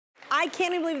I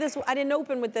can't even believe this. I didn't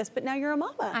open with this, but now you're a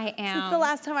mama. I am. Since the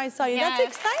last time I saw you. Yes.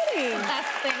 That's exciting. Best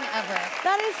thing ever.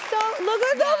 That is so, look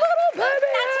at the little baby.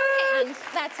 That's her hand.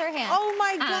 That's her hand. Oh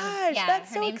my gosh. Yeah, that's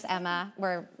her so name's Emma.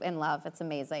 We're in love. It's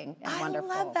amazing and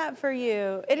wonderful. I love that for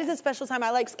you. It is a special time.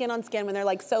 I like skin on skin when they're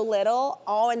like so little,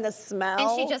 all in the smell.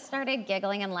 And she just started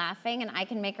giggling and laughing, and I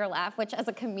can make her laugh, which as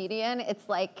a comedian, it's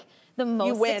like the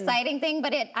most exciting thing,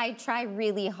 but I try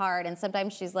really hard, and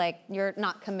sometimes she's like, you're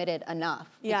not committed enough.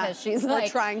 Yeah, because she's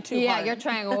like, trying too hard. Yeah, you're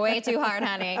trying way too hard,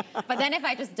 honey. But then if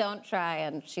I just don't try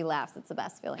and she laughs, it's the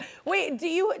best feeling. Wait,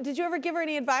 did you ever give her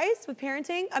any advice with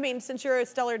parenting? I mean, since you're a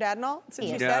stellar dad and all,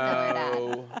 since you said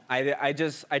No,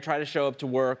 I try to show up to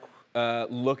work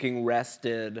looking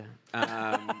rested, and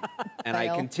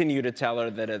I continue to tell her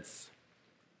that it's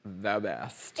the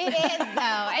best. It is,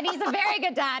 though, and he's a very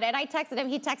good dad. And I texted him.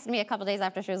 He texted me a couple days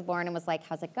after she was born and was like,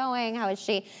 how's it going? How is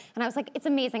she? And I was like, it's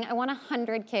amazing. I want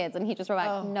 100 kids. And he just wrote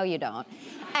back, no, you don't.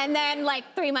 And then,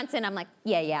 like, 3 months in, I'm like,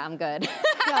 yeah, I'm good.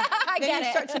 Yeah. I then get you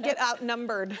it. start to get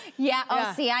outnumbered. Yeah.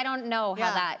 Oh, see, I don't know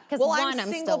how that. Because well, I'm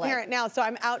single still parent now, so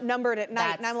I'm outnumbered at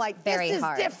night, and I'm like, this is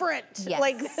different. Yes.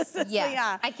 Like this is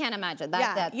yeah. I can't imagine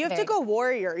that. Yeah. You have to go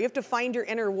warrior. You have to find your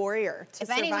inner warrior to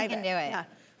survive it. If anyone can do it. Yeah.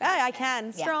 I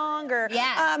can. Yeah. Stronger.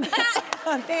 Yeah.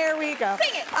 There we go. Sing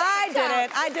it.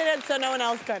 I did it, so no one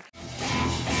else could.